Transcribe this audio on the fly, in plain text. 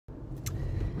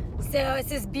So it's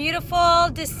this beautiful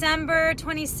December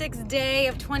 26th day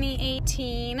of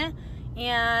 2018,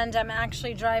 and I'm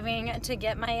actually driving to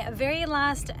get my very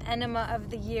last enema of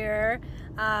the year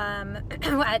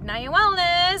at Naya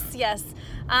Wellness. Yes.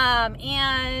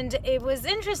 And it was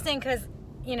interesting because,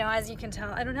 you know, as you can tell,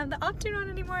 I don't have the Optune on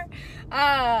anymore.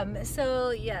 So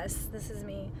yes, this is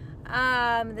me.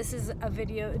 This is a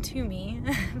video to me,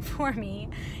 for me,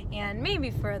 and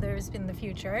maybe for others in the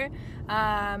future.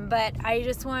 But I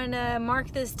just wanted to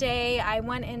mark this day. I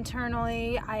went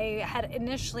internally. I had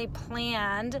initially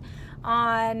planned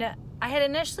on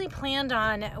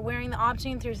wearing the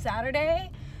Optune through Saturday.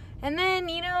 And then,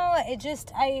 you know,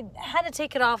 I had to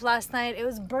take it off last night. It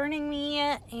was burning me,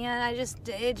 and I had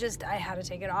to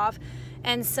take it off.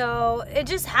 And so it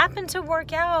just happened to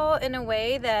work out in a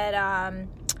way that,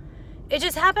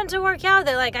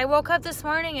 like, I woke up this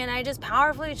morning and I just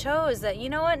powerfully chose that, you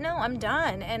know what, no, I'm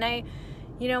done. And I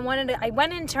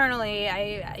went internally,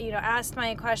 I asked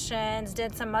my questions,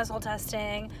 did some muscle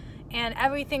testing, and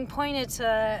everything pointed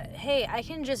to, hey, I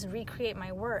can just recreate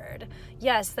my word.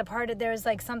 Yes, there's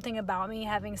like something about me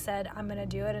having said I'm gonna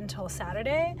do it until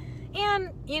Saturday.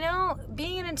 And, you know,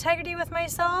 being in integrity with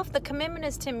myself, the commitment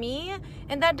is to me,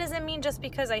 and that doesn't mean just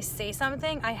because I say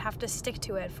something, I have to stick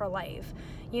to it for life.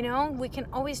 You know, we can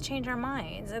always change our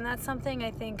minds, and that's something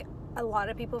I think a lot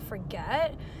of people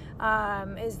forget,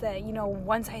 is that, you know,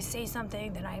 once I say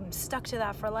something, then I'm stuck to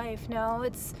that for life. No,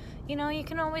 it's, you know, you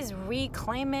can always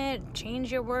reclaim it,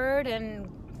 change your word, and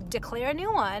declare a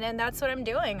new one. And that's what I'm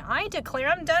doing. I declare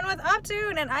I'm done with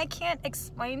Optune, and I can't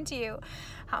explain to you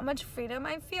how much freedom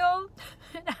I feel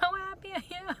and how happy I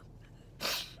am.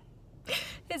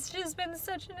 It's just been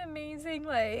such an amazing,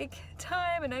 like,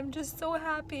 time, and I'm just so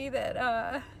happy that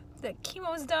that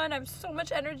chemo's done. I have so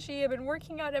much energy. I've been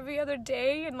working out every other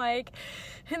day, and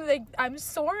I'm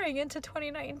soaring into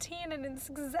 2019, and it's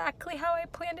exactly how I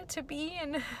planned it to be.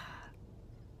 And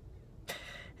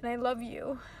I love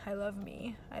you. I love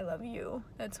me. I love you.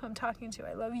 That's who I'm talking to.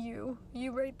 I love you.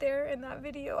 You right there in that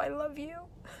video. I love you.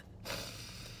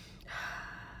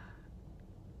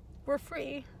 We're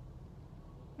free.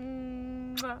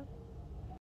 Mwah.